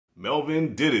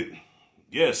Melvin did it.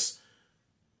 Yes.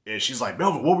 And she's like,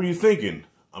 Melvin, what were you thinking?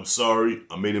 I'm sorry.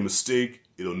 I made a mistake.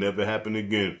 It'll never happen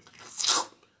again.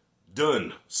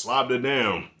 Done. Slobbed it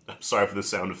down. I'm sorry for the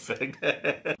sound effect.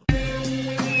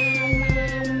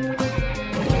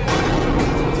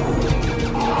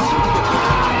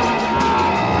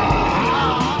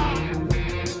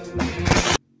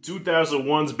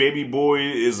 2001's Baby Boy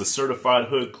is a certified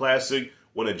hood classic,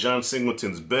 one of John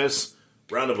Singleton's best.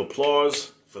 Round of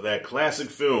applause for that classic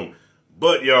film.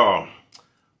 But y'all,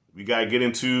 we gotta get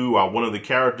into one of the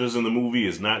characters in the movie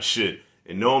is not shit.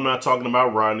 And no, I'm not talking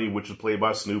about Rodney, which was played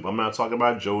by Snoop. I'm not talking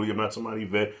about Jody. I'm not talking about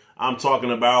Yvette. I'm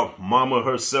talking about Mama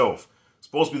herself.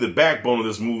 Supposed to be the backbone of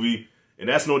this movie. And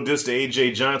that's no diss to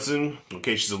AJ Johnson.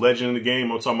 Okay, she's a legend in the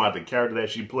game. I'm talking about the character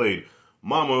that she played.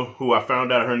 Mama, who I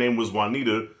found out her name was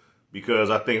Juanita, because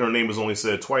I think her name was only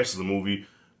said twice in the movie.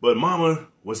 But Mama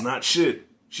was not shit.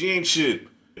 She ain't shit.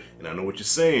 And I know what you're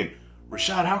saying.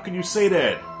 Rashad, how can you say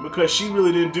that? Because she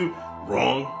really didn't do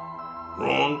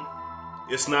wrong.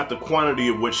 It's not the quantity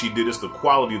of what she did, it's the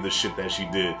quality of the shit that she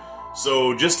did.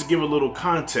 So just to give a little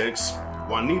context,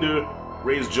 Juanita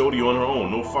raised Jody on her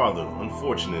own, no father,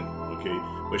 unfortunate, okay?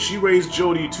 But she raised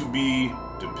Jody to be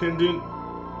dependent,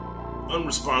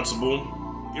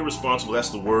 unresponsible, irresponsible, that's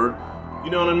the word.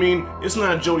 You know what I mean? It's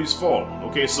not Jody's fault,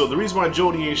 okay? So the reason why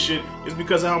Jody ain't shit is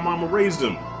because of how Mama raised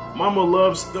him. Mama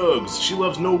loves thugs. She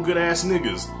loves no good ass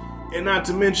niggas. And not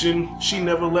to mention, she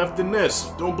never left the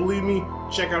nest. Don't believe me?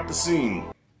 Check out the scene.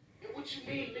 What you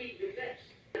mean leave the nest?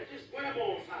 That's just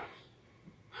grandma's house.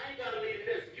 I ain't gotta leave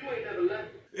the nest. You ain't never left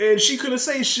it. And she couldn't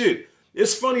say shit.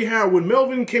 It's funny how when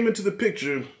Melvin came into the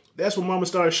picture, that's when Mama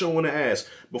started showing her ass.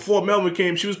 Before Melvin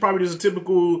came, she was probably just a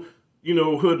typical, you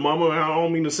know, hood mama. I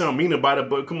don't mean to sound mean about it,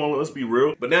 but come on, let's be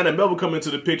real. But now that Melvin come into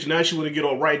the picture, now she want to get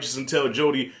all righteous and tell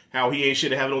Jody how he ain't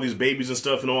shit at having all these babies and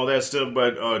stuff and all that stuff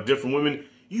about different women.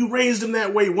 You raised him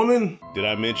that way, woman. Did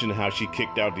I mention how she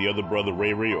kicked out the other brother,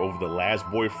 Ray Ray, over the last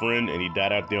boyfriend and he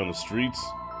died out there on the streets?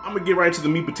 I'm gonna get right to the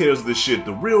meat potatoes of this shit.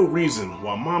 The real reason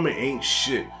why Mama ain't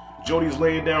shit. Jody's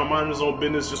laying down, minding his own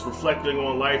business, just reflecting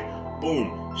on life.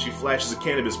 Boom, she flashes a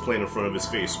cannabis plant in front of his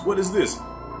face. What is this?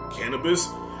 Cannabis?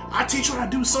 I teach you how to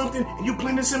do something and you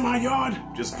plant this in my yard?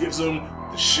 Just gives him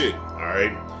the shit,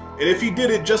 alright? And if he did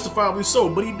it, justifiably so,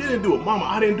 but he didn't do it. Mama,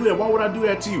 I didn't do that. Why would I do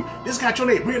that to you? This got your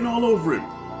name written all over it.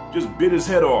 Just bit his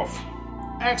head off.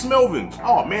 Ask Melvin.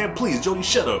 Oh man, please, Jody,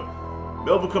 shut up.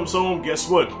 Melvin comes home, guess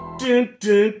what? Dun,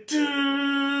 dun,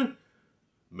 dun.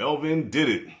 Melvin did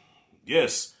it.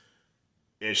 Yes.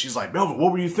 And she's like, Melvin,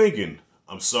 what were you thinking?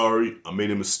 I'm sorry, I made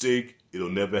a mistake. It'll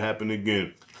never happen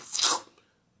again.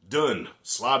 Done.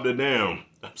 Slobbed it down.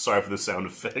 I'm sorry for the sound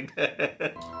effect.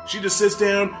 She just sits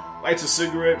down, lights a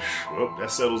cigarette. Well,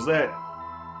 that settles that.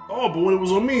 Oh, but when it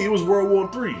was on me, it was World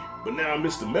War III. But now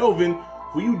Mr. Melvin,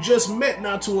 who you just met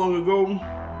not too long ago,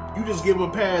 you just give him a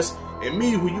pass, and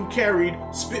me, who you carried,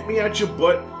 spit me out your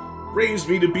butt, raised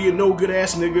me to be a no good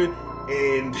ass nigga,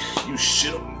 and you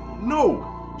shit him.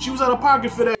 No, she was out of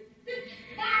pocket for that.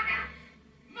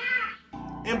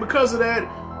 And because of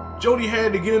that, Jody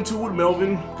had to get into it with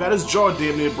Melvin, got his jaw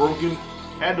damn near broken,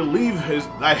 had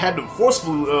to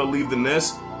forcefully leave the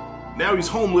nest. Now he's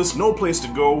homeless, no place to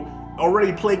go,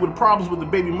 already plagued with problems with the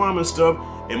baby mama and stuff,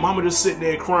 and Mama just sitting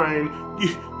there crying.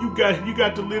 You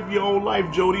got to live your own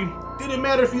life, Jody. Didn't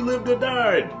matter if you lived or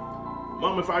died.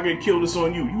 Mama, if I get killed, it's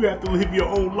on you. You have to live your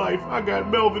own life. I got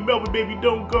Melvin. Melvin, baby,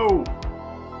 don't go.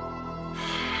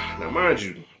 Now, mind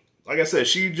you, like I said,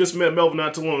 she just met Melvin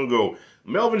not too long ago.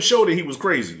 Melvin showed that he was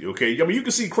crazy, okay? I mean, you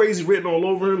can see crazy written all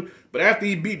over him, but after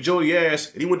he beat Jody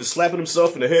ass and he went to slapping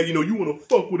himself in the head, you know, you want to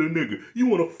fuck with a nigga. You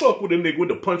want to fuck with a nigga with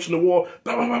the punch in the wall.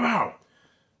 Bow, bow, bow, bow.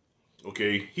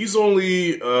 Okay, he's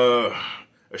only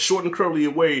a short and curly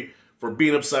away for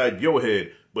being upside your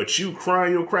head, but you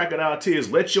crying your crocodile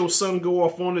tears, let your son go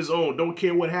off on his own, don't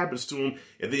care what happens to him,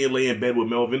 and then you lay in bed with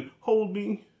Melvin. Hold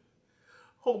me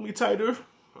tighter.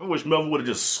 I wish Melvin would have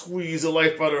just squeezed the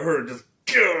life out of her, just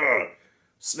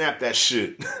snap that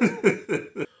shit.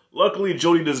 Luckily,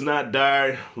 Jody does not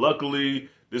die. Luckily,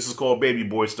 this is called Baby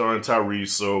Boy starring Tyrese.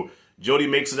 So Jody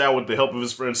makes it out with the help of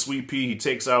his friend Sweet Pea. He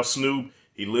takes out Snoop.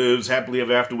 He lives happily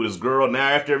ever after with his girl. Now,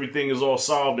 after everything is all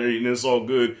solved and it's all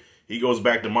good, he goes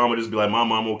back to Mama, just be like,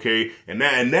 Mama, I'm okay. And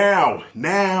now,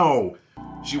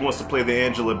 she wants to play the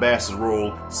Angela Bassett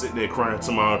role, sitting there crying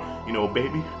to my, you know,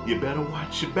 baby, you better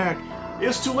watch your back.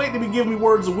 It's too late to be giving me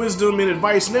words of wisdom and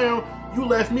advice now. You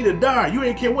left me to die. You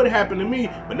ain't care what happened to me.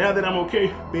 But now that I'm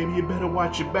okay, baby, you better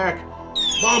watch your back.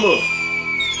 Mama,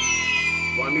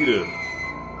 Juanita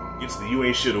gets the You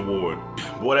Ain't Shit award.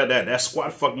 Boy, that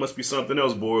squat fuck must be something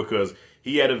else, boy, because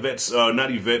he had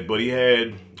not Yvette, but he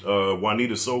had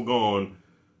Juanita So Gone,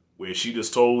 where she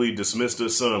just totally dismissed her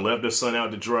son, left her son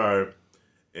out to dry,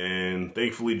 and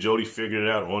thankfully Jody figured it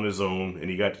out on his own, and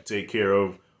he got to take care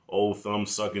of old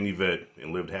thumb-sucking Yvette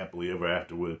and lived happily ever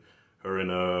after with her and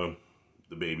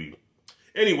the baby.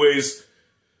 Anyways,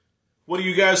 what do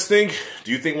you guys think?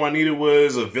 Do you think Juanita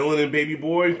was a villain in Baby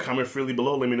Boy? Comment freely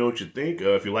below. Let me know what you think.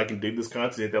 If you like and dig this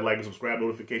content, hit that like and subscribe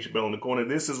notification bell in the corner.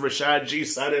 This is Rashad G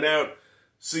signing out.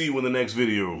 See you in the next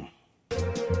video.